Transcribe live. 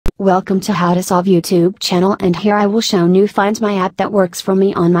Welcome to How to Solve YouTube channel, and here I will show new Find My app that works for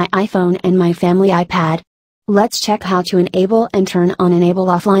me on my iPhone and my family iPad. Let's check how to enable and turn on Enable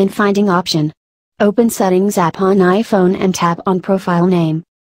Offline Finding option. Open Settings app on iPhone and tap on Profile Name.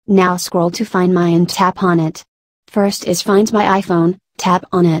 Now scroll to Find My and tap on it. First is Find My iPhone, tap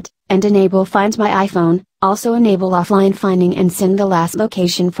on it, and enable Find My iPhone, also enable offline finding and send the last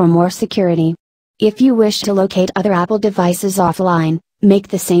location for more security. If you wish to locate other Apple devices offline, make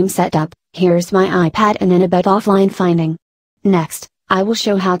the same setup. Here's my iPad and enable offline finding. Next, I will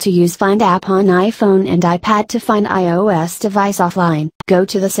show how to use Find app on iPhone and iPad to find iOS device offline. Go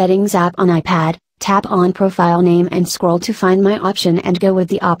to the Settings app on iPad, tap on Profile Name and scroll to Find My option and go with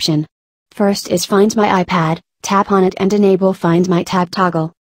the option. First is Find My iPad, tap on it and enable Find My tab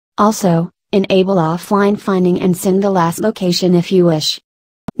toggle. Also, enable offline finding and send the last location if you wish.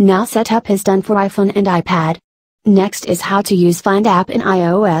 Now setup is done for iPhone and iPad. Next is how to use Find app in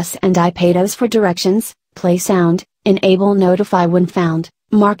iOS and iPadOS for directions, play sound, enable notify when found,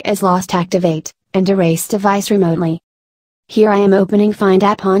 mark as lost activate, and erase device remotely. Here I am opening Find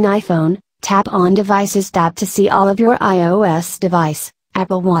app on iPhone, tap on Devices tab to see all of your iOS device,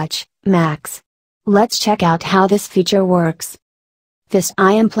 Apple Watch, Macs. Let's check out how this feature works. This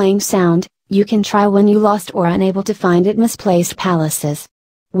I am playing sound, you can try when you lost or unable to find it misplaced palaces.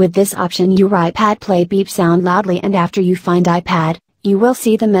 With this option your iPad play beep sound loudly, and after you find iPad, you will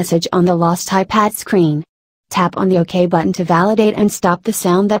see the message on the lost iPad screen. Tap on the OK button to validate and stop the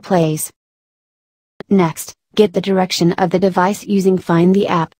sound that plays. Next, get the direction of the device using Find the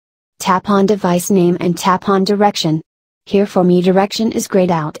app. Tap on device name and tap on direction. Here for me direction is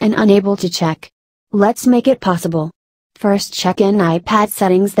grayed out and unable to check. Let's make it possible. First check in iPad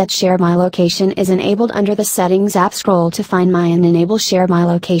settings that Share My Location is enabled under the Settings app. Scroll to Find My and enable Share My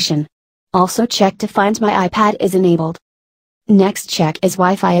Location. Also check to Find My iPad is enabled. Next check is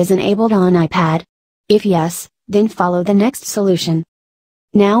Wi-Fi is enabled on iPad. If yes, then follow the next solution.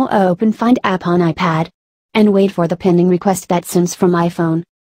 Now open Find app on iPad. And wait for the pending request that sends from iPhone.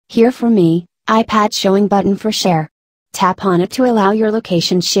 Here for me, iPad showing button for share. Tap on it to allow your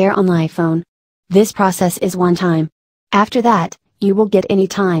location share on iPhone. This process is one time. After that, you will get any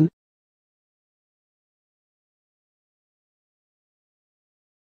time.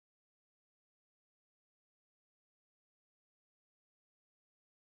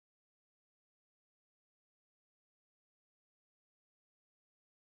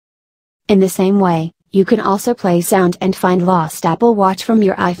 In the same way, you can also play sound and find lost Apple Watch from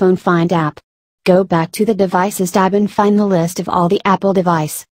your iPhone Find app. Go back to the Devices tab and find the list of all the Apple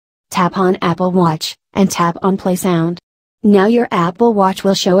device. Tap on Apple Watch, and tap on Play Sound. Now your Apple Watch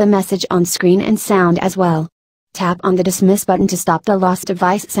will show a message on screen and sound as well. Tap on the Dismiss button to stop the lost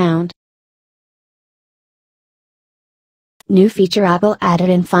device sound. New feature Apple added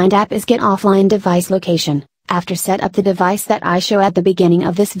in Find app is Get Offline Device Location, after set up the device that I show at the beginning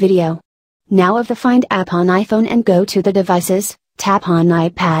of this video. Now of the Find app on iPhone and go to the Devices, tap on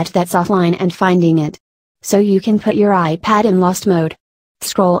iPad that's offline and finding it. So you can put your iPad in lost mode.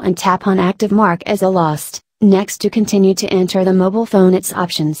 Scroll and tap on Active Mark as a lost. Next to continue to enter the mobile phone its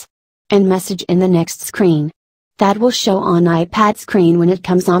options. And message in the next screen. That will show on iPad screen when it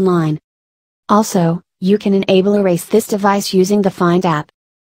comes online. Also, you can enable erase this device using the Find app.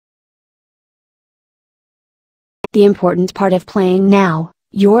 The important part of playing now,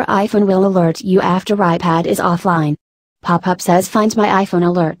 your iPhone will alert you after iPad is offline. Pop-up says Find My iPhone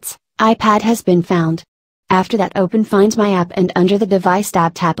alerts, iPad has been found. After that open Find My app and under the Device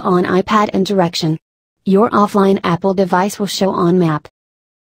tab tap on iPad and direction. Your offline Apple device will show on map.